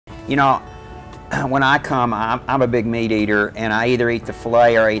You know, when I come, I'm a big meat eater, and I either eat the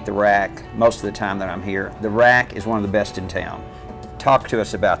filet or I eat the rack most of the time that I'm here. The rack is one of the best in town. Talk to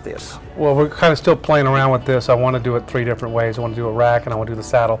us about this. Well, we're kind of still playing around with this. I want to do it 3 different ways. I want to do a rack, and I want to do the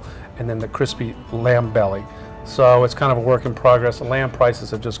saddle, and then the crispy lamb belly. So it's kind of a work in progress. The lamb prices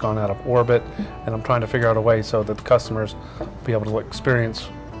have just gone out of orbit, and I'm trying to figure out a way so that the customers will be able to experience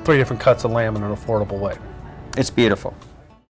 3 different cuts of lamb in an affordable way. It's beautiful.